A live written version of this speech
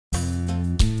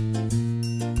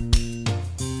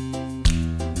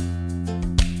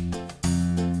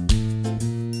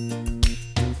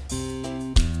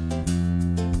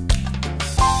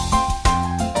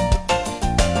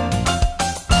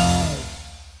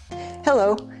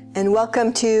Hello, and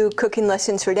welcome to Cooking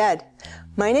Lessons for Dad.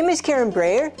 My name is Karen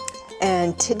Breyer,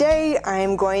 and today I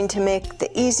am going to make the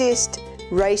easiest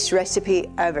rice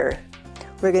recipe ever.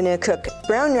 We're going to cook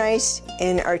brown rice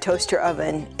in our toaster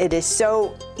oven. It is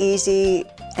so easy,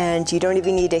 and you don't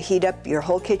even need to heat up your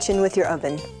whole kitchen with your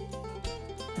oven.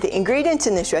 The ingredients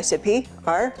in this recipe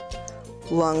are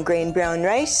long grain brown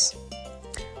rice,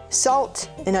 salt,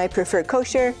 and I prefer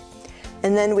kosher,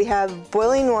 and then we have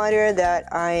boiling water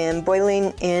that I am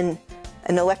boiling in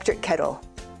an electric kettle.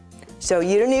 So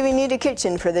you don't even need a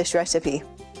kitchen for this recipe.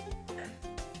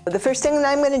 The first thing that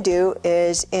I'm going to do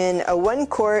is in a 1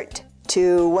 quart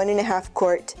to 1.5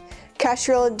 quart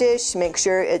casserole dish, make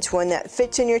sure it's one that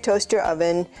fits in your toaster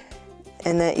oven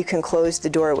and that you can close the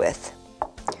door with.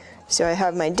 So I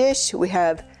have my dish. We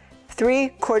have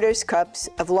 3/4 cups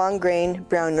of long grain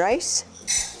brown rice,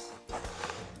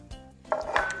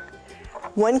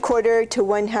 1/4 to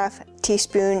 1/2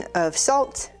 teaspoon of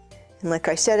salt, and like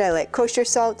I said, I like kosher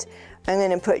salt. I'm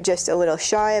going to put just a little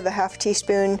shy of a 1/2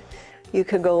 teaspoon. You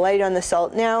could go light on the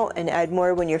salt now and add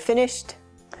more when you're finished.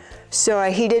 So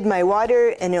I heated my water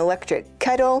in an electric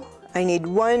kettle. I need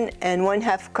 1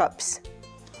 1/2 cups.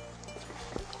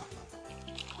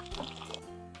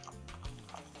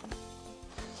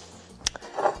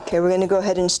 Okay, we're going to go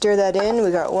ahead and stir that in.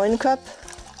 We got 1 cup.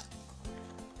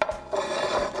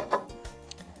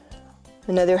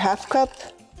 Another 1/2 cup,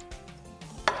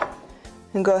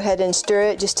 and go ahead and stir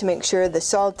it just to make sure the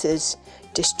salt is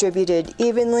distributed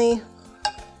evenly.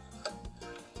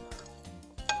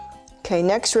 Okay,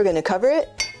 next we're going to cover it.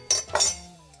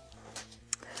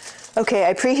 Okay,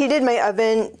 I preheated my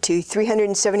oven to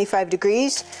 375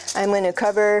 degrees. I'm going to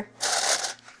cover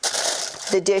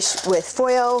the dish with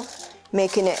foil,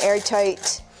 making it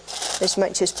airtight as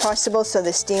much as possible so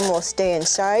the steam will stay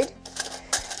inside.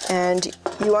 And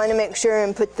you want to make sure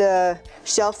and put the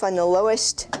shelf on the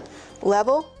lowest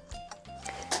level.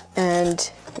 And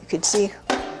you can see,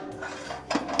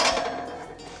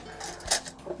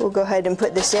 we'll go ahead and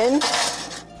put this in.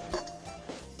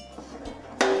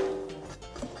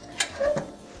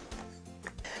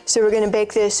 So we're going to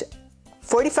bake this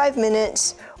 45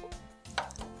 minutes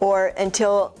or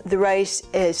until the rice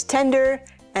is tender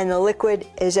and the liquid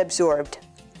is absorbed.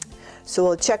 So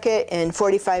we'll check it in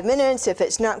 45 minutes. If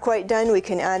it's not quite done, we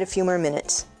can add a few more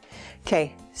minutes.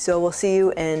 Okay, so we'll see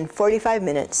you in 45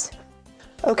 minutes.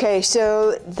 Okay,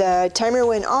 so the timer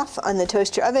went off on the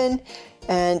toaster oven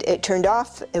and it turned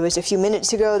off. It was a few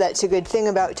minutes ago. That's a good thing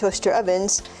about toaster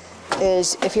ovens,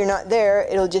 is if you're not there,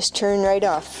 it'll just turn right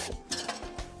off.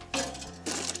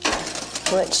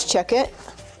 Let's check it.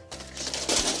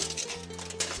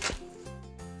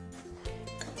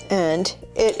 And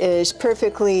it is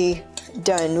perfectly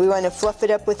done. We want to fluff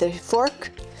it up with a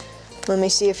fork. Let me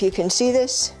see if you can see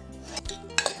this.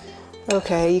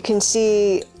 Okay, you can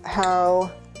see how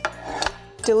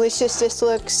delicious this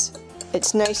looks.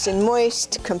 It's nice and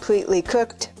moist, completely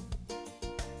cooked.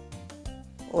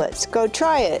 Let's go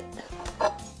try it.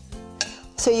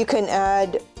 So you can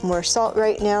add more salt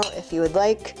right now if you would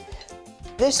like.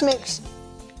 This makes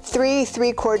 3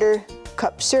 3/4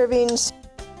 cup servings.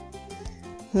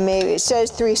 Maybe it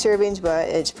says 3 servings, but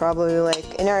it's probably,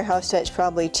 like in our house, that's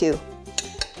probably 2.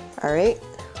 All right,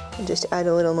 I'll just add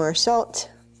a little more salt.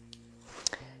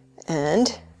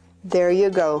 And there you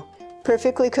go.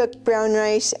 Perfectly cooked brown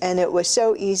rice, and it was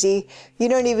so easy. You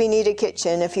don't even need a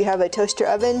kitchen. If you have a toaster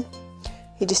oven,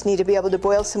 you just need to be able to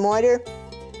boil some water.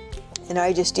 And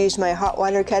I just used my hot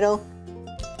water kettle.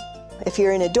 If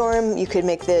you're in a dorm, you could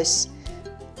make this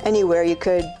anywhere. You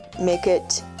could make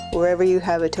it wherever you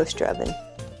have a toaster oven.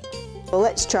 Well,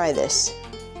 let's try this.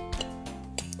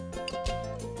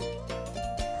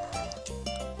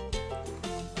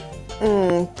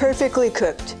 Perfectly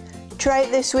cooked. Try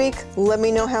it this week. Let me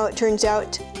know how it turns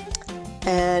out,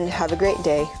 and have a great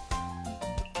day.